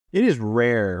It is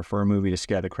rare for a movie to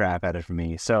scare the crap out of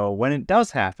me, so when it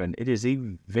does happen, it is a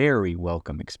very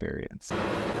welcome experience.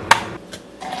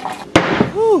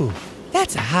 Ooh,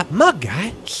 that's a hot mug,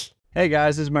 guy. Hey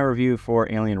guys, this is my review for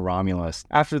Alien Romulus.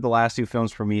 After the last two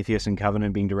films, Prometheus and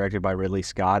Covenant, being directed by Ridley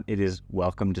Scott, it is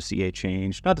welcome to see a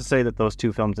change. Not to say that those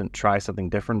two films didn't try something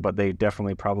different, but they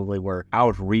definitely probably were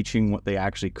outreaching what they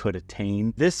actually could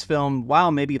attain. This film,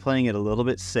 while maybe playing it a little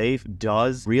bit safe,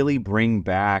 does really bring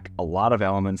back a lot of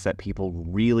elements that people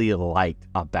really liked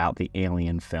about the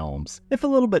Alien films. If a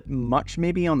little bit much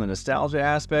maybe on the nostalgia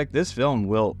aspect, this film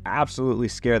will absolutely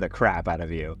scare the crap out of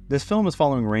you. This film is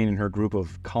following Rain and her group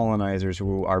of colonizers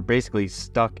who are basically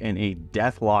stuck in a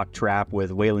deathlock trap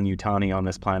with Weyland-Yutani on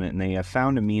this planet, and they have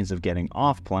found a means of getting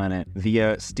off planet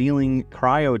via stealing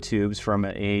cryotubes from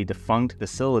a defunct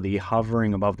facility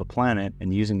hovering above the planet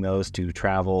and using those to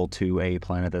travel to a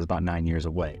planet that's about 9 years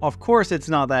away. Of course, it's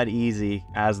not that easy.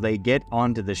 As they get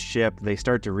onto the ship, they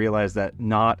start to realize that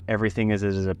not everything is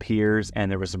as it appears, and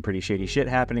there was some pretty shady shit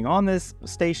happening on this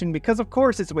station because, of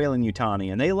course, it's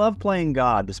Weyland-Yutani, and they love playing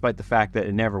God despite the fact that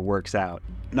it never works out.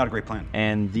 Not a great plan.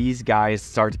 And these guys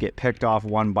start to get picked off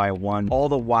one by one, all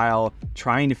the while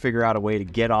trying to figure out a way to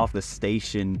get off the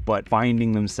station, but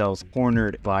finding themselves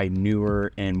cornered by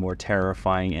newer and more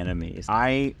terrifying enemies.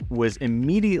 I was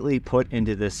immediately put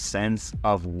into this sense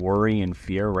of worry and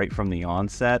fear right from the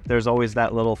onset. There's always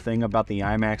that little thing about the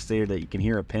IMAX theater that you can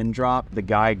hear a pin drop. The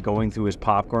guy going through his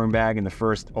popcorn bag in the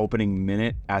first opening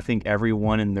minute, I think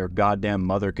everyone and their goddamn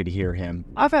mother could hear him.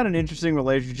 I've had an interesting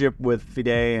relationship with Fide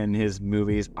and his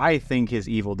movies. I think his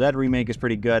Evil Dead remake is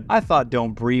pretty good. I thought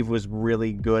Don't Breathe was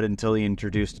really good until he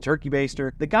introduced a turkey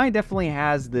baster. The guy definitely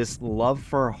has this love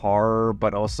for horror,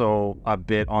 but also a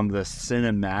bit on the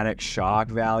cinematic shock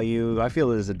value. I feel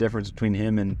there's a difference between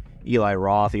him and Eli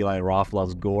Roth. Eli Roth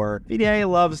loves gore. Fide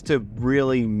loves to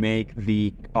really make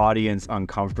the audience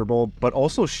uncomfortable, but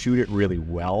also shoot it really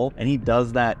well, and he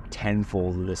does that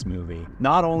tenfold in this movie.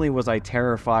 Not only was I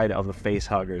terrified of the face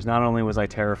huggers, not only was I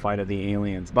terrified of the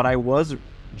aliens, but I was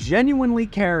genuinely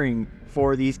caring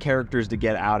for these characters to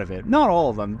get out of it. Not all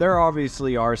of them. There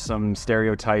obviously are some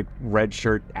stereotype red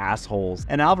shirt assholes,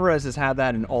 and Alvarez has had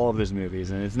that in all of his movies,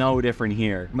 and it's no different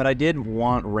here. But I did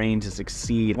want Rain to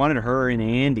succeed. Wanted her and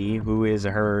Andy, who is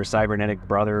her cybernetic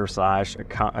brother slash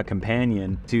a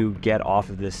companion, to get off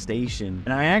of this station.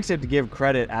 And I actually have to give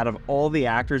credit, out of all the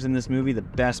actors in this movie, the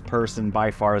best person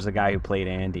by far is the guy who played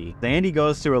Andy. Andy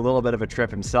goes through a little bit of a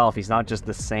trip himself. He's not just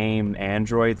the same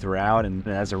android throughout, and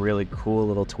it has a really cool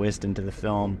little twist into the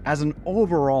film. As an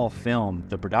overall film,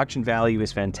 the production value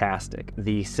is fantastic.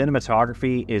 The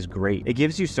cinematography is great. It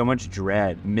gives you so much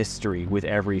dread, mystery with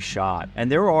every shot.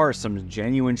 And there are some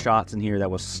genuine shots in here that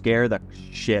will scare the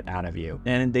shit out of you.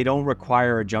 And they don't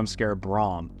require a jump scare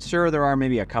Brahm. Sure, there are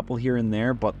maybe a couple here and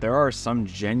there, but there are some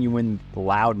genuine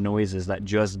loud noises that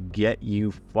just get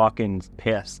you fucking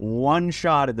pissed. One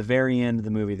shot at the very end of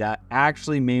the movie that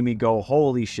actually made me go,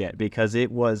 holy shit, because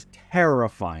it was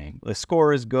terrifying. The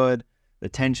score is good. The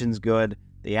tension's good,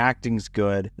 the acting's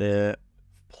good, the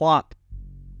plot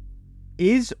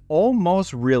is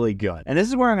almost really good. And this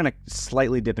is where I'm going to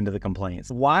slightly dip into the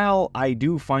complaints. While I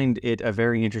do find it a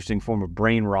very interesting form of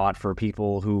brain rot for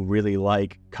people who really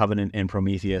like Covenant and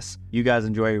Prometheus, you guys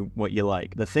enjoy what you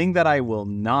like. The thing that I will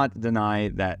not deny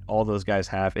that all those guys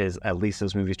have is at least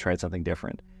those movies tried something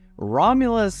different.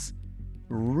 Romulus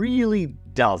really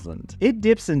doesn't. It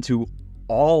dips into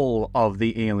all of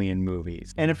the Alien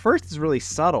movies. And at first it's really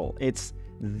subtle. It's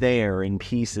there in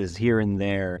pieces here and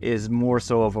there, is more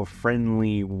so of a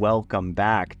friendly welcome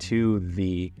back to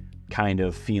the kind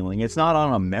of feeling. It's not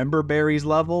on a member berries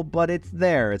level, but it's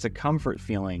there. It's a comfort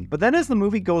feeling. But then as the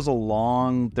movie goes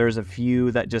along, there's a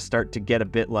few that just start to get a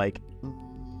bit like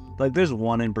there's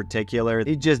one in particular,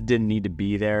 it just didn't need to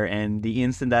be there, and the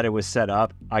instant that it was set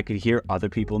up, I could hear other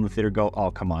people in the theater go, oh,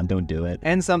 come on, don't do it.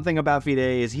 And something about Fide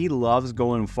is he loves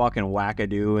going fucking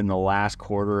wackadoo in the last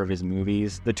quarter of his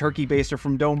movies. The turkey baster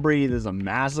from Don't Breathe is a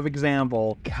massive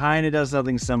example. Kind of does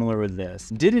something similar with this.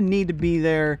 Did it need to be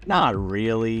there? Not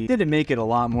really. Did it make it a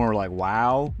lot more like,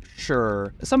 wow?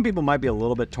 Sure. Some people might be a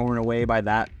little bit torn away by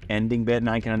that ending bit, and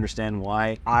I can understand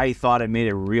why. I thought it made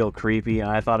it real creepy, and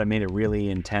I thought it made it really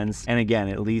intense. And again,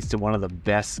 it leads to one of the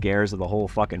best scares of the whole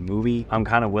fucking movie. I'm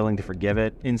kind of willing to forgive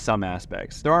it in some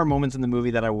aspects. There are moments in the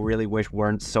movie that I really wish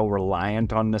weren't so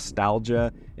reliant on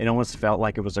nostalgia. It almost felt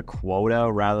like it was a quota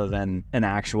rather than an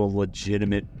actual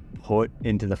legitimate put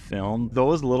into the film.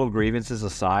 Those little grievances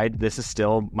aside, this is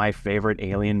still my favorite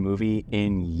Alien movie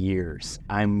in years.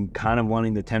 I'm kind of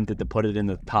wanting to tempt it to put it in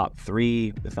the top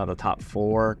 3, if not the top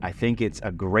 4. I think it's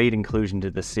a great inclusion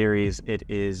to the series. It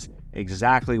is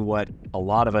exactly what a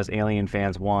lot of us Alien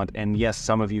fans want. And yes,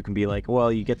 some of you can be like,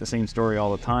 well, you get the same story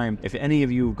all the time. If any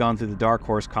of you have gone through the Dark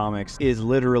Horse comics, is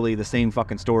literally the same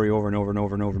fucking story over and over and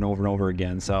over and over and over and over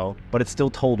again. So, but it's still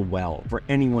told well. For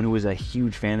anyone who is a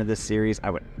huge fan of this series, I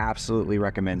would absolutely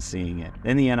recommend seeing it.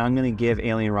 In the end, I'm going to give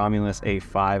Alien Romulus a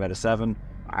 5 out of 7.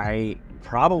 I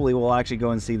probably will actually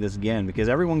go and see this again because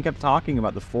everyone kept talking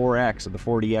about the 4X or the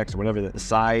 4DX or whatever, the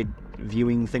side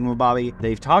viewing thingamabobby.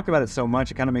 They've talked about it so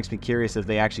much, it kind of makes me curious if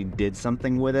they actually did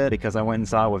something with it, because I went and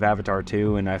saw it with Avatar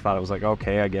 2 and I thought it was like,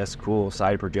 okay, I guess cool,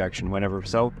 side projection, whatever.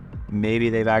 So maybe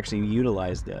they've actually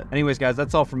utilized it. Anyways, guys,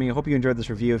 that's all for me. I hope you enjoyed this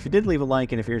review. If you did, leave a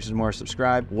like, and if you're interested in more,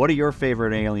 subscribe. What are your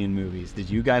favorite Alien movies? Did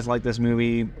you guys like this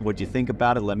movie? What'd you think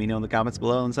about it? Let me know in the comments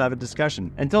below and let's have a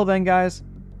discussion. Until then, guys,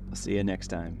 I'll see you next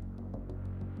time.